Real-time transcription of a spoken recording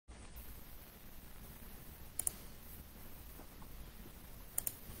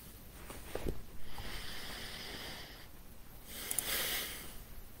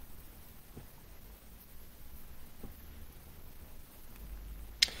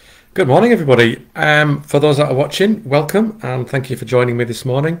Good morning, everybody. For those that are watching, welcome and thank you for joining me this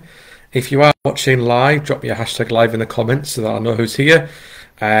morning. If you are watching live, drop me a hashtag live in the comments so that I know who's here.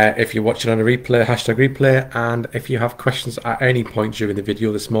 If you're watching on a replay, hashtag replay. And if you have questions at any point during the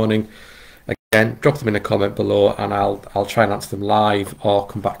video this morning, again, drop them in a comment below and I'll try and answer them live or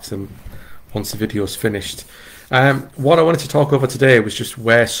come back to them once the video is finished. What I wanted to talk over today was just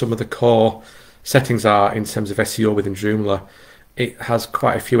where some of the core settings are in terms of SEO within Joomla. It has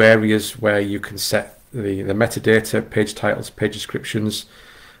quite a few areas where you can set the metadata, page titles, page descriptions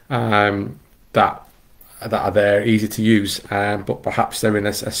that are there, easy to use, but perhaps they're in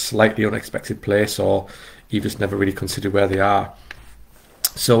a slightly unexpected place, or you've just never really considered where they are.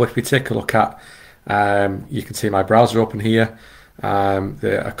 So if we take a look at, you can see my browser open here,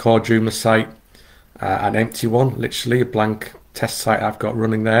 a core Joomla site, an empty one, literally a blank test site I've got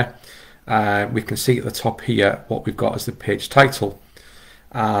running there. We can see at the top here what we've got as the page title,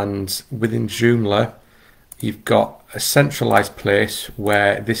 and within Joomla you've got a centralized place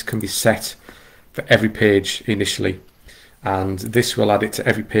where this can be set for every page initially, and this will add it to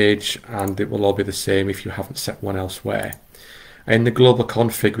every page and it will all be the same if you haven't set one elsewhere. In the global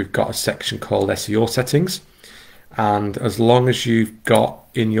config we've got a section called SEO settings, and as long as you've got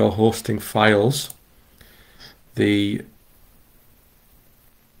in your hosting files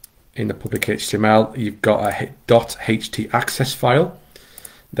in the public HTML, you've got a .ht access file,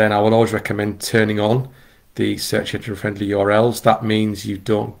 then I would always recommend turning on the search engine friendly URLs. That means you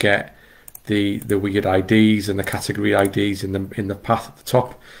don't get the weird IDs and the category IDs in the path at the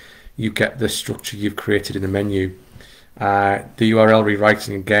top. You get the structure you've created in the menu. The URL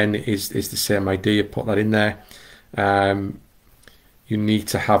rewriting again is the same idea. Put that in there. You need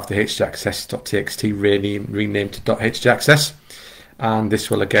to have the htaccess.txt renamed to .htaccess. And this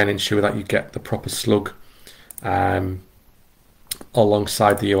will again ensure that you get the proper slug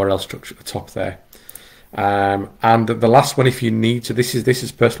alongside the URL structure at the top there. And the last one, if you need to, this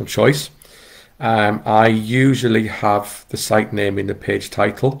is personal choice. I usually have the site name in the page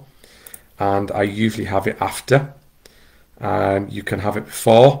title, and I usually have it after. You can have it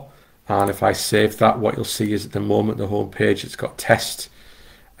before, and if I save that, what you'll see is at the moment the home page, it's got test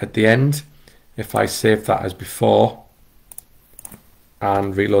at the end. If I save that as before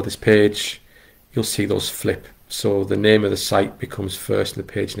and reload this page, you'll see those flip. So the name of the site becomes first and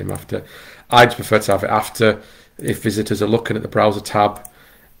the page name after. I just prefer to have it after. If visitors are looking at the browser tab,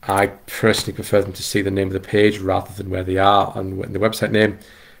 I personally prefer them to see the name of the page rather than where they are and the website name,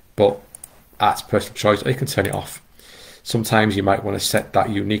 but that's personal choice, or you can turn it off. Sometimes you might want to set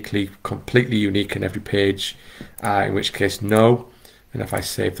that completely unique in every page, in which case no. And if I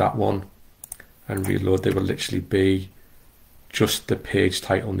save that one and reload, there will literally be just the page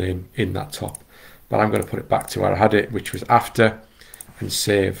title name in that top. But I'm going to put it back to where I had it, which was after, and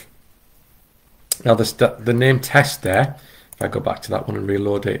save. Now the name test there, if I go back to that one and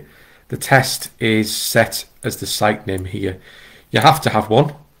reload it, the test is set as the site name here. You have to have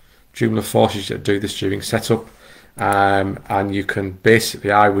one. Joomla forces you to do this during setup, and you can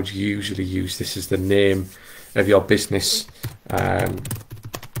basically, I would usually use this as the name of your business,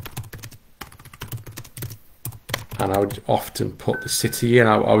 and I would often put the city in.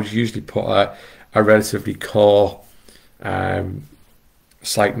 I would usually put a relatively core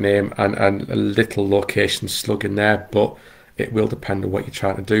site name and a little location slug in there, but it will depend on what you're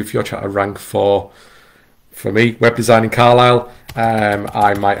trying to do. If you're trying to rank for me, web design in Carlisle,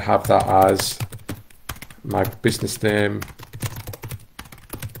 I might have that as my business name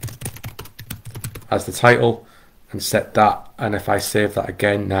as the title and set that, and if I save that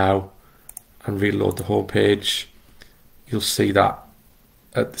again now and reload the home page, you'll see that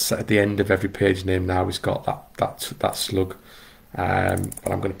at the end of every page name now it's got that slug, but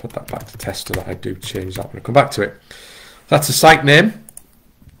I'm going to put that back to test so that I do change that when I come back to it. That's a site name,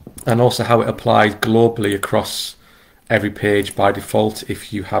 and also how it applies globally across every page by default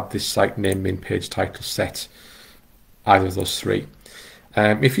if you have this site name in page title set, either of those three.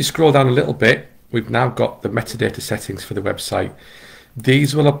 If you scroll down a little bit, we've now got the metadata settings for the website.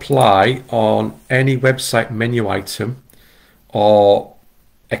 These will apply on any website menu item or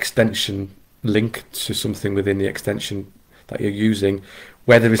extension link to something within the extension that you're using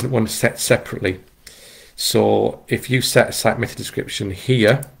where there isn't one set separately. So if you set a site meta description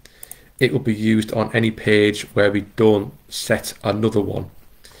here, it will be used on any page where we don't set another one.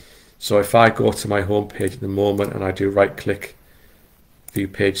 So if I go to my home page at the moment and I do right click view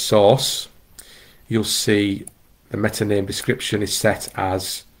page source, you'll see the meta name description is set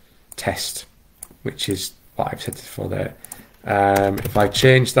as test, which is what I've set it for there. If I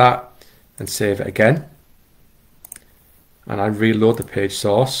change that and save it again, and I reload the page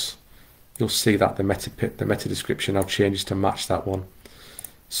source, you'll see that the meta description now changes to match that one.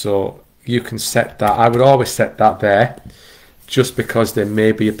 So you can set that. I would always set that there, just because there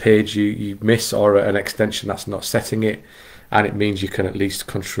may be a page you miss or an extension that's not setting it, and it means you can at least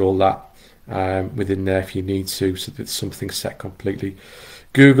control that within there if you need to, so that something's set completely.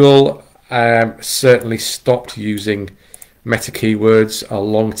 Google certainly stopped using meta keywords a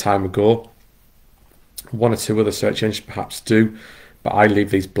long time ago. One or two other search engines perhaps do, but I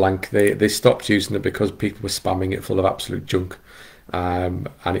leave these blank. They stopped using them because people were spamming it full of absolute junk, and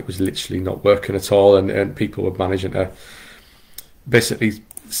it was literally not working at all, and people were managing to basically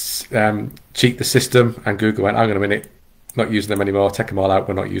cheat the system, and Google went, hang on a minute, not using them anymore, take them all out,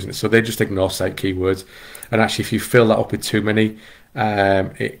 we're not using it. So they just ignore site keywords, and actually if you fill that up with too many,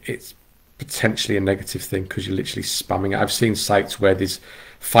 it's potentially a negative thing because you're literally spamming it. I've seen sites where there's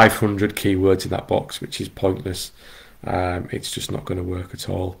 500 keywords in that box, which is pointless. It's just not going to work at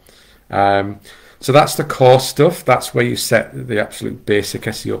all. So that's the core stuff. That's where you set the absolute basic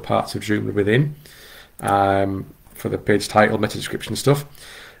SEO parts of Joomla within, for the page title, meta description stuff.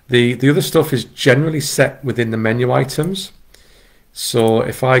 The other stuff is generally set within the menu items. So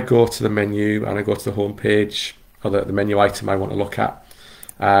if I go to the menu and I go to the home page, or the menu item I want to look at,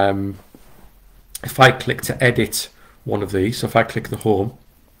 if I click to edit one of these, so if I click the home,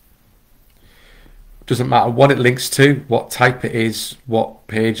 doesn't matter what it links to, what type it is, what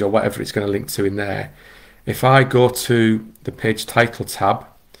page or whatever it's going to link to in there. If I go to the page title tab,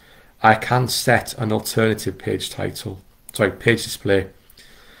 I can set an alternative page title, sorry, page display.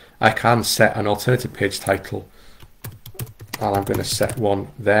 I can set an alternative page title, and I'm going to set one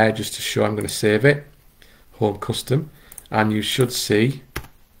there just to show. I'm going to save it, home custom, and you should see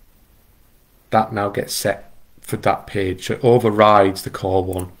that now gets set for that page. So it overrides the core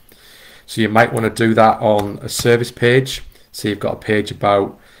one. So you might want to do that on a service page. So you've got a page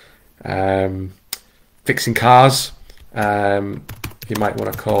about fixing cars. You might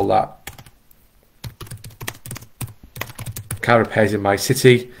want to call that car repairs in my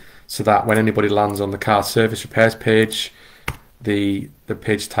city, so that when anybody lands on the car service repairs page, the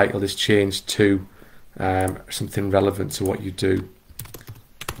page title is changed to something relevant to what you do.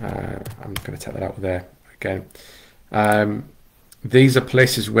 I'm going to take that out of there again. These are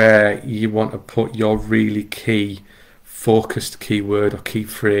places where you want to put your really key focused keyword or key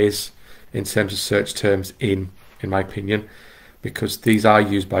phrase in terms of search terms in my opinion, because these are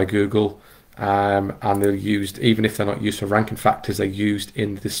used by Google, and they're used, even if they're not used for ranking factors, they're used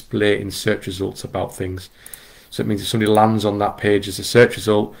in the display in search results about things. So it means if somebody lands on that page as a search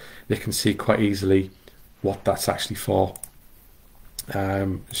result, they can see quite easily what that's actually for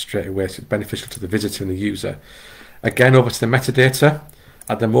straight away. So it's beneficial to the visitor and the user. Again, over to the metadata.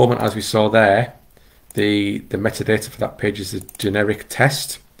 At the moment, as we saw there, the metadata for that page is a generic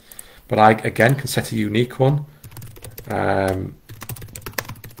test, but I again can set a unique one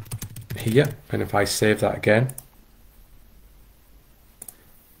here, and if I save that again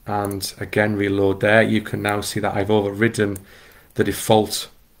and again reload there, you can now see that I've overridden the default.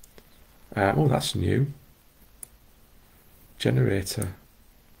 Oh, that's new. Generator.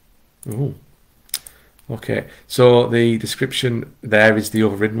 Oh. Okay, so the description there is the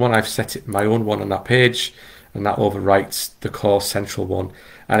overridden one. I've set it my own one on that page, and that overwrites the core central one.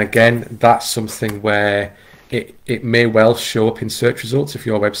 And again, that's something where it may well show up in search results if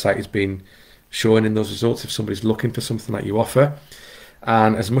your website is being shown in those results, if somebody's looking for something that you offer.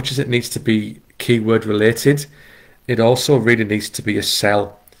 And as much as it needs to be keyword related, it also really needs to be a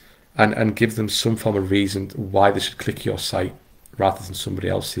sell, and give them some form of reason why they should click your site rather than somebody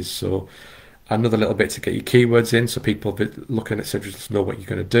else's. So another little bit to get your keywords in, so people looking at search results know what you're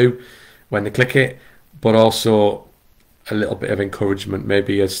going to do when they click it, but also a little bit of encouragement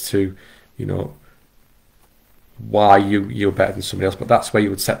maybe as to, you know, why you're better than somebody else. But that's where you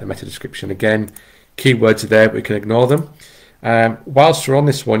would set the meta description. Again, keywords are there, but we can ignore them. Whilst we're on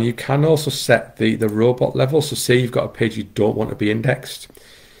this one, you can also set the robot level. So say you've got a page you don't want to be indexed,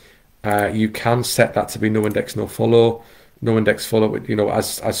 you can set that to be no index, no follow. No index follow, you know,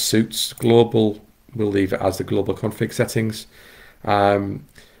 as suits. Global, we'll leave it as the global config settings. On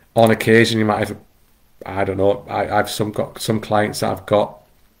occasion, you might have, I don't know, I've got some clients that have got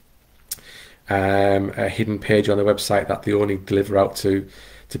a hidden page on their website that they only deliver out to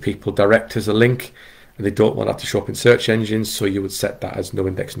people direct as a link, and they don't want that to show up in search engines, so you would set that as no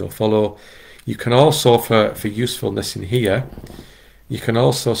index, no follow. You can also, for usefulness in here, you can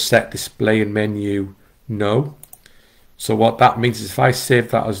also set display and menu no. So what that means is if I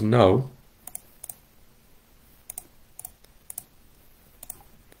save that as no,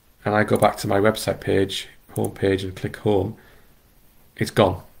 and I go back to my website page, home page, and click home, it's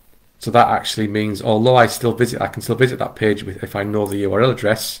gone. So that actually means, although I can still visit that page if I know the URL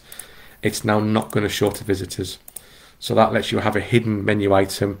address, it's now not going to show to visitors. So that lets you have a hidden menu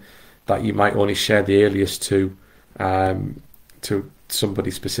item that you might only share the alias to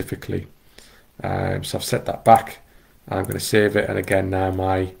somebody specifically. So I've set that back, and I'm going to save it. And again, now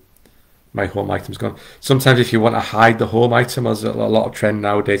my home item's gone. Sometimes if you want to hide the home item, as a lot of trend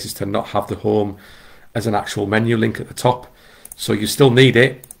nowadays is to not have the home as an actual menu link at the top. So you still need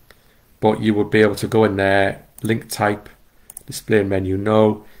it, but you would be able to go in there, link type, display menu,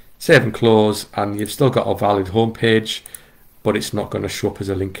 no, save and close, and you've still got a valid home page, but it's not going to show up as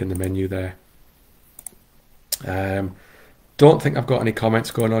a link in the menu there. Don't think I've got any comments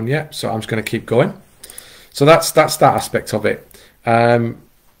going on yet, so I'm just going to keep going. So that's that aspect of it.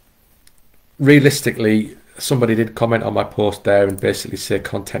 Realistically, somebody did comment on my post there and basically say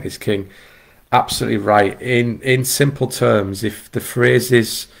content is king. Absolutely right. In simple terms, if the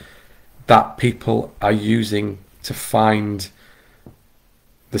phrases that people are using to find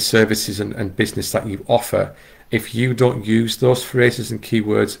the services and business that you offer, if you don't use those phrases and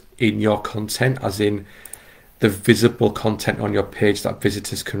keywords in your content, as in the visible content on your page that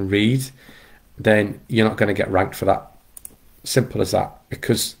visitors can read, then you're not going to get ranked for that. Simple as that,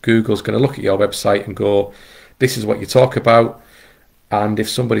 because Google's going to look at your website and go, this is what you talk about. And if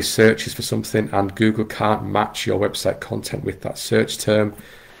somebody searches for something and Google can't match your website content with that search term,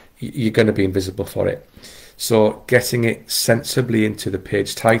 you're going to be invisible for it. So getting it sensibly into the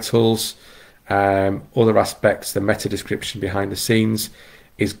page titles, other aspects, the meta description behind the scenes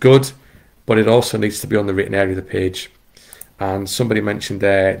is good, but it also needs to be on the written area of the page. And somebody mentioned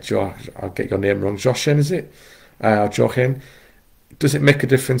there, I'll get your name wrong, Joshin, is it? Joshin. Does it make a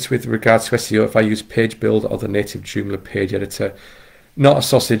difference with regards to SEO if I use Page Builder or the native Joomla page editor? Not a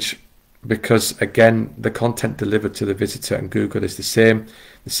sausage, because again, the content delivered to the visitor and Google is the same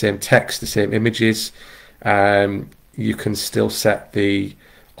text, the same images. You can still set the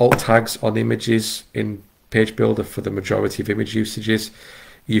alt tags on images in Page Builder for the majority of image usages.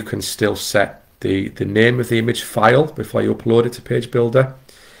 You can still set the name of the image file before you upload it to Page Builder.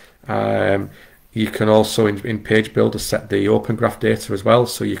 You can also in Page Builder set the Open Graph data as well,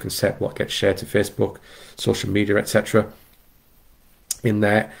 so you can set what gets shared to Facebook, social media, etc. in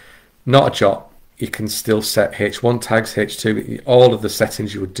there. Not a jot. You can still set H1 tags, H2, all of the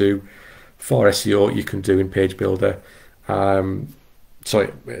settings you would do for SEO you can do in Page Builder. So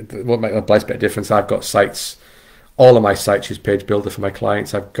it won't make a bit of difference. I've got sites, all of my sites use Page Builder for my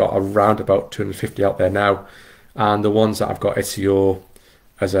clients. I've got around about 250 out there now, and the ones that I've got SEO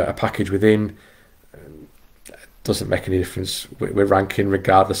as a package within, doesn't make any difference. We're ranking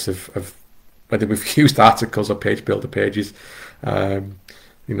regardless of whether we've used articles or Page Builder pages. They're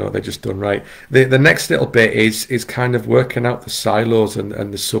just done right. The next little bit is kind of working out the silos and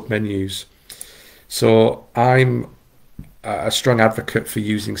the submenus. So I'm a strong advocate for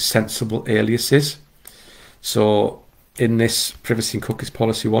using sensible aliases. So in this privacy and cookies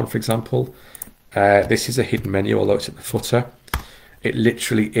policy one, for example, this is a hidden menu, although it's at the footer. It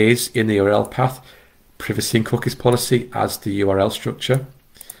literally is in the URL path, privacy and cookies policy as the URL structure,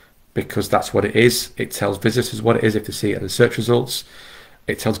 because that's what it is. It tells visitors what it is if they see it in the search results.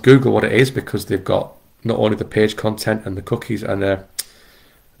 It tells Google what it is because they've got not only the page content and the cookies and the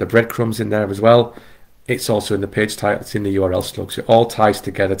breadcrumbs in there as well. It's also in the page title, it's in the URL slug. So it all ties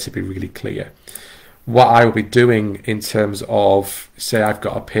together to be really clear. What I will be doing in terms of, say I've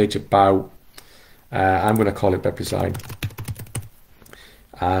got a page about, I'm going to call it web design.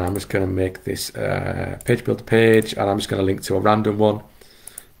 And I'm just going to make this Page Builder page, and I'm just going to link to a random one.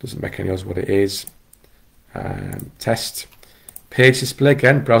 Doesn't make any odds what it is. Test. Page display,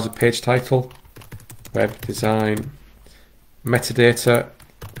 again, browser page title, web design, metadata.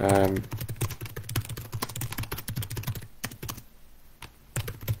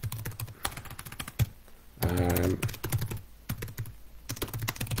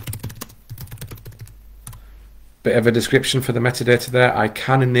 Bit of a description for the metadata there. I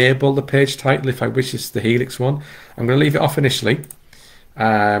can enable the page title if I wish. It's the Helix one. I'm going to leave it off initially,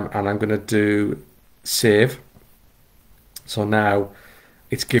 and I'm going to do save. So now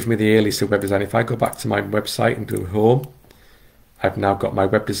it's given me the alias of web design. If I go back to my website and do home, I've now got my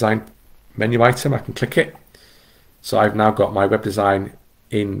web design menu item. I can click it. So I've now got my web design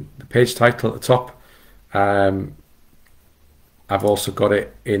in the page title at the top. I've also got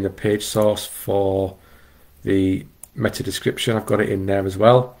it in the page source for the meta description. I've got it in there as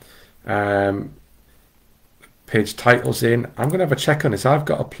well. Page titles in. I'm going to have a check on this. I've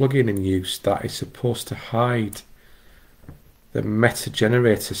got a plugin in use that is supposed to hide the meta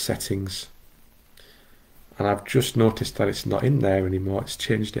generator settings. and I've just noticed that it's not in there anymore. It's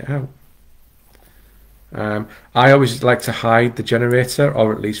changed it out. I always like to hide the generator,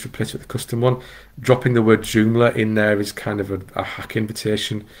 or at least replace it with a custom one. Dropping the word Joomla in there is kind of a hack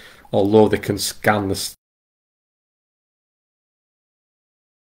invitation, although they can scan the...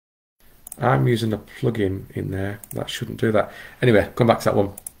 I'm using a plugin in there that shouldn't do that. Anyway, come back to that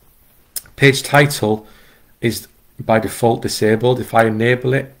one. Page title is by default disabled. If I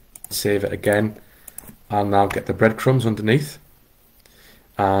enable it, save it again, I'll now get the breadcrumbs underneath.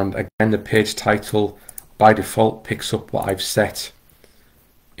 And again, the page title by default picks up what I've set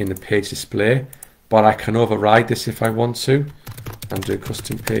in the page display, but I can override this if I want to and do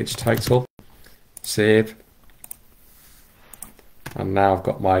custom page title, save, and now I've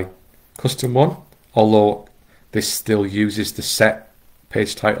got my custom one, although this still uses the set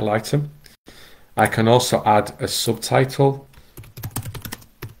page title item. I can also add a subtitle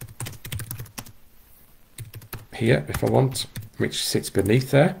here if I want, which sits beneath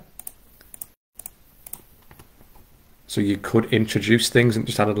there. So you could introduce things and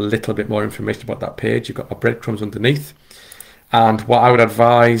just add a little bit more information about that page. You've got my breadcrumbs underneath. And what I would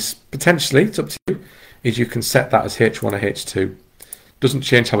advise, potentially, it's up to you, is you can set that as H1 or H2. Doesn't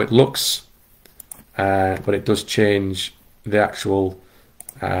change how it looks, but it does change the actual,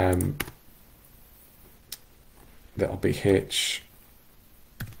 that'll be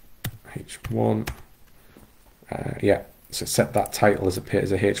H1. Yeah, so set that title as a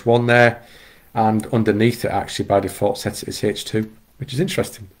H1 there. And underneath it actually by default sets it as H2, which is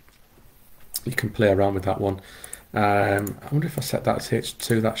interesting. You can play around with that one. I wonder if I set that as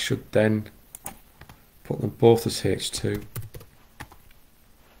H2, that should then put them both as H2.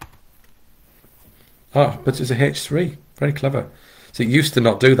 Oh, but it's a H3, very clever. So it used to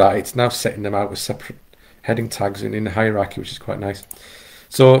not do that, it's now setting them out with separate heading tags in the hierarchy, which is quite nice.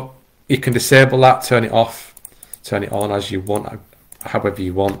 So you can disable that, turn it off, turn it on as you want, however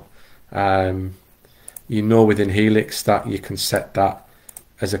you want. You know within Helix that you can set that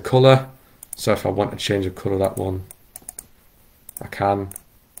as a color, so if I want to change the color of that one, I can,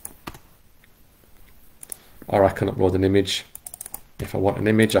 or I can upload an image. If I want an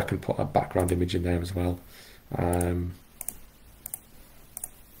image, I can put a background image in there as well.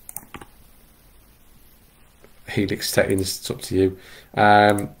 Helix settings, it's up to you.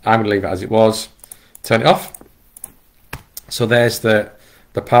 I'm going to leave it as it was, turn it off. So there's the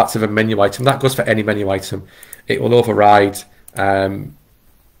parts of a menu item. That goes for any menu item. It will override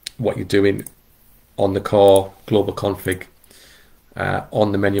what you're doing on the core global config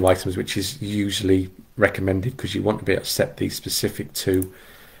on the menu items, which is usually recommended because you want to be able to set these specific to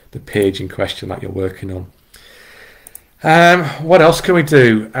the page in question that you're working on. What else can we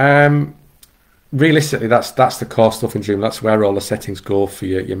do? Realistically, that's the core stuff in Joomla. That's where all the settings go for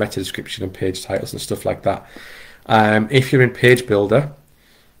your meta description and page titles and stuff like that. If you're in Page Builder,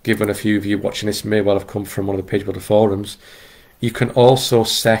 given a few of you watching this may well have come from one of the Page Builder forums, you can also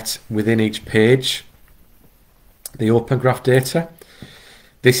set within each page the open graph data.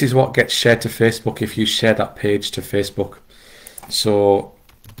 This is what gets shared to Facebook if you share that page to Facebook. So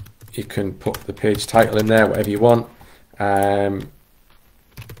you can put the page title in there, whatever you want,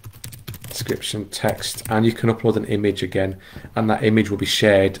 description, text, and you can upload an image again, and that image will be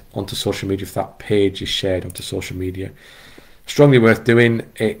shared onto social media if that page is shared onto social media. Strongly worth doing.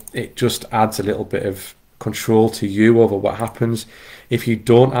 It just adds a little bit of control to you over what happens. If you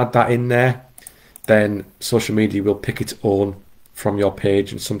don't add that in there, then social media will pick its own from your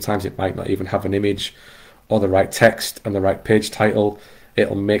page, and sometimes it might not even have an image or the right text and the right page title.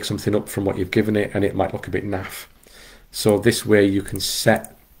 It'll make something up from what you've given it, and it might look a bit naff. So this way you can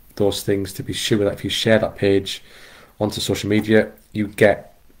set those things to be sure that if you share that page onto social media, you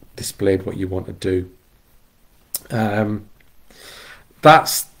get displayed what you want to do.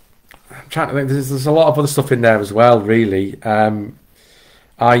 That's, I'm trying to think, there's a lot of other stuff in there as well, really.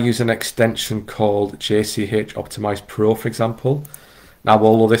 I use an extension called JCH Optimize Pro, for example. Now,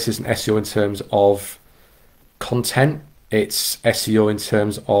 although this isn't SEO in terms of content, it's SEO in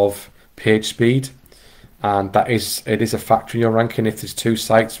terms of page speed, and it is a factor in your ranking. If there's two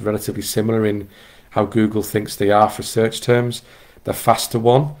sites relatively similar in how Google thinks they are for search terms, the faster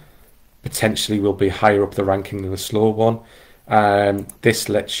one potentially will be higher up the ranking than the slow one. This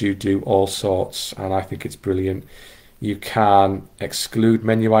lets you do all sorts, and I think it's brilliant. You can exclude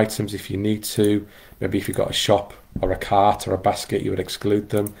menu items if you need to. Maybe if you've got a shop or a cart or a basket, you would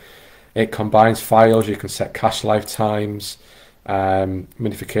exclude them. It combines files. You can set cache lifetimes,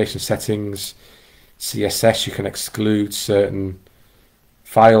 minification settings, CSS. You can exclude certain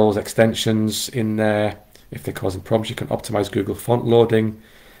files, extensions in there if they're causing problems. You can optimize Google font loading.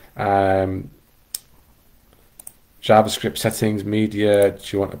 JavaScript settings, media, do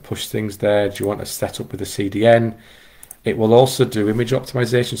you want to push things there? Do you want to set up with a CDN? It will also do image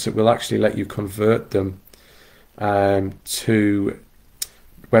optimization, so it will actually let you convert them to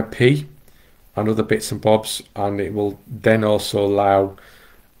WebP and other bits and bobs, and it will then also allow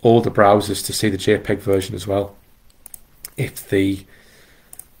all the browsers to see the JPEG version as well if the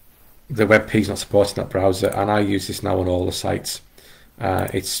WebP is not supporting that browser. And I use this now on all the sites.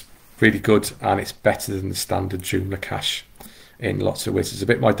 It's really good, and it's better than the standard Joomla cache in lots of ways. It's a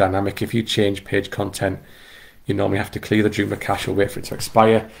bit more dynamic. If you change page content, you normally have to clear the Joomla cache or wait for it to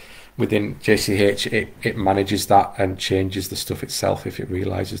expire. Within JCH, it manages that and changes the stuff itself if it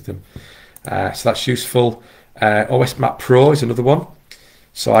realizes them. So that's useful. OS Map Pro is another one.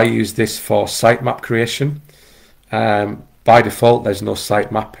 So I use this for sitemap creation. By default, there's no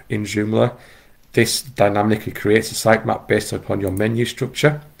sitemap in Joomla. This dynamically creates a sitemap based upon your menu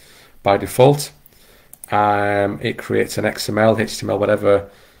structure. By default, it creates an XML, HTML, whatever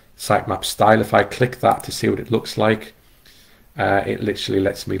sitemap style. If I click that to see what it looks like, it literally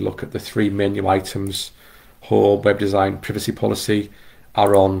lets me look at the 3 menu items: home, web design, privacy policy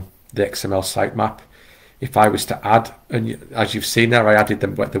are on the XML sitemap. If I was to add, and as you've seen there, I added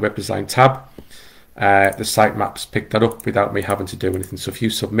the web design tab. The sitemaps pick that up without me having to do anything. So if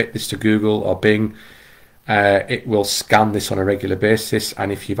you submit this to Google or Bing, it will scan this on a regular basis,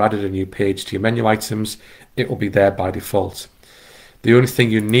 and if you've added a new page to your menu items, it will be there by default. The only thing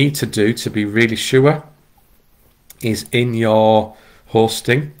you need to do to be really sure is in your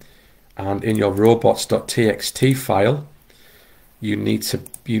hosting and in your robots.txt file, you need to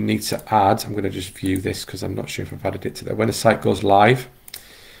add, I'm going to just view this because I'm not sure if I've added it to there. When a site goes live,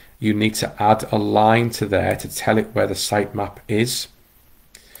 you need to add a line to there to tell it where the sitemap is.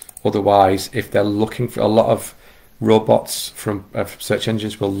 Otherwise, if they're looking for, a lot of robots from search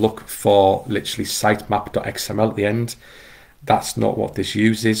engines will look for literally sitemap.xml at the end. That's not what this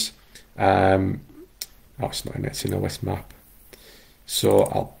uses. Oh, it's not in it, it's in OS Map. So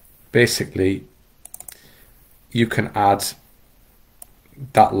I'll basically, you can add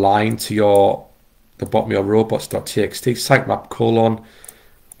that line to the bottom of your robots.txt, sitemap :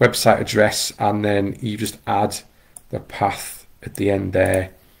 website address, and then you just add the path at the end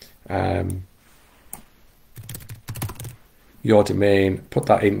there. Your domain, put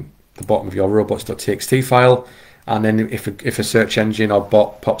that in the bottom of your robots.txt file, and then if a search engine or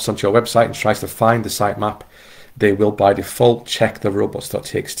bot pops onto your website and tries to find the sitemap, they will by default check the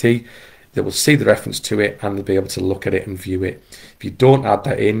robots.txt. They will see the reference to it and they'll be able to look at it and view it. If you don't add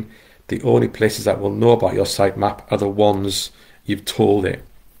that in, the only places that will know about your sitemap are the ones you've told it.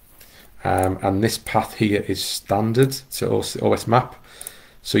 And this path here is standard to OS Map.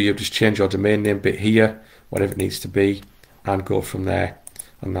 So you just change your domain name bit here, whatever it needs to be, and go from there,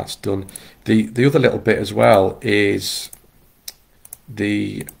 and that's done. The other little bit as well is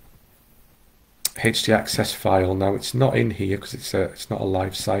the htaccess file. Now it's not in here because it's not a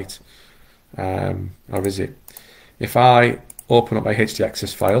live site, or is it? If I open up my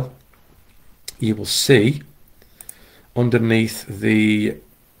htaccess file, you will see underneath the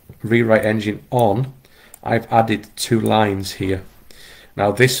rewrite engine on, I've added 2 lines here.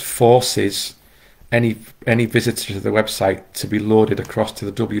 Now this forces any visitor to the website to be loaded across to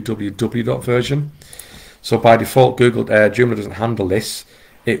the www version. So by default, Joomla doesn't handle this.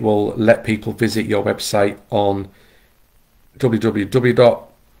 It will let people visit your website on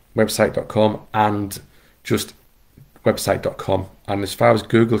www.website.com and just website.com. And as far as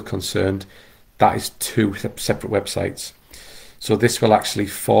Google's concerned, that is 2 separate websites. So this will actually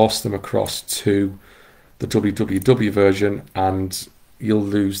force them across to the www version, and you'll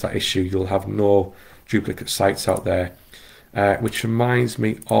lose that issue. You'll have no duplicate sites out there, which reminds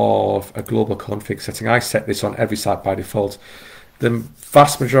me of a global config setting. I set this on every site by default. The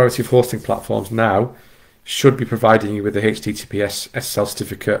vast majority of hosting platforms now should be providing you with a HTTPS SSL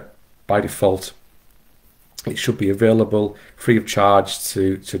certificate by default. It should be available free of charge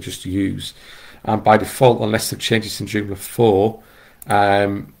to just use. And by default, unless they've changed this in Joomla 4,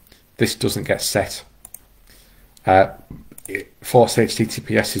 this doesn't get set. Force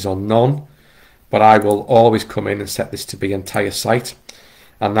HTTPS is on none, but I will always come in and set this to be entire site,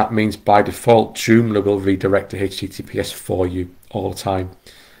 and that means by default Joomla will redirect to HTTPS for you all the time,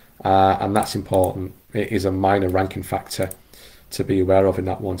 and that's important. It is a minor ranking factor to be aware of in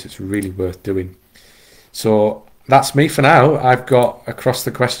that one. So it's really worth doing. So that's me for now. I've got across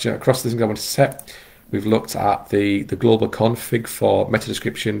the things I want to set. We've looked at the global config for meta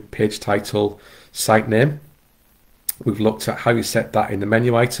description, page title, site name. We've looked at how you set that in the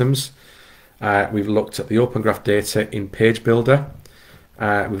menu items. We've looked at the Open Graph data in Page Builder.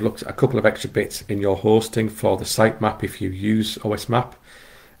 We've looked at a couple of extra bits in your hosting for the sitemap if you use OSMap,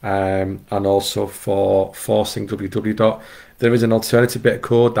 and also for forcing www. There is an alternative bit of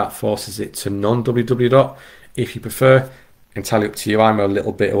code that forces it to non-www if you prefer. Entirely up to you. I'm a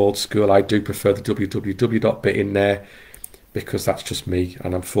little bit old school. I do prefer the www bit in there because that's just me,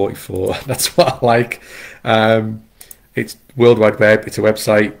 and I'm 44. That's what I like. It's World Wide Web. It's a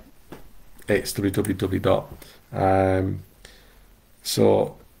website. It's www.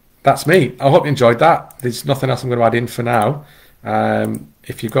 So that's me. I hope you enjoyed that. There's nothing else I'm going to add in for now.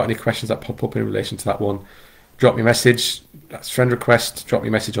 If you've got any questions that pop up in relation to that one, drop me a message. That's friend request. Drop me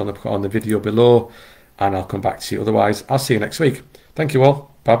a message on the video below, and I'll come back to you. Otherwise, I'll see you next week. Thank you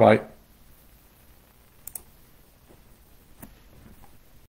all. Bye bye.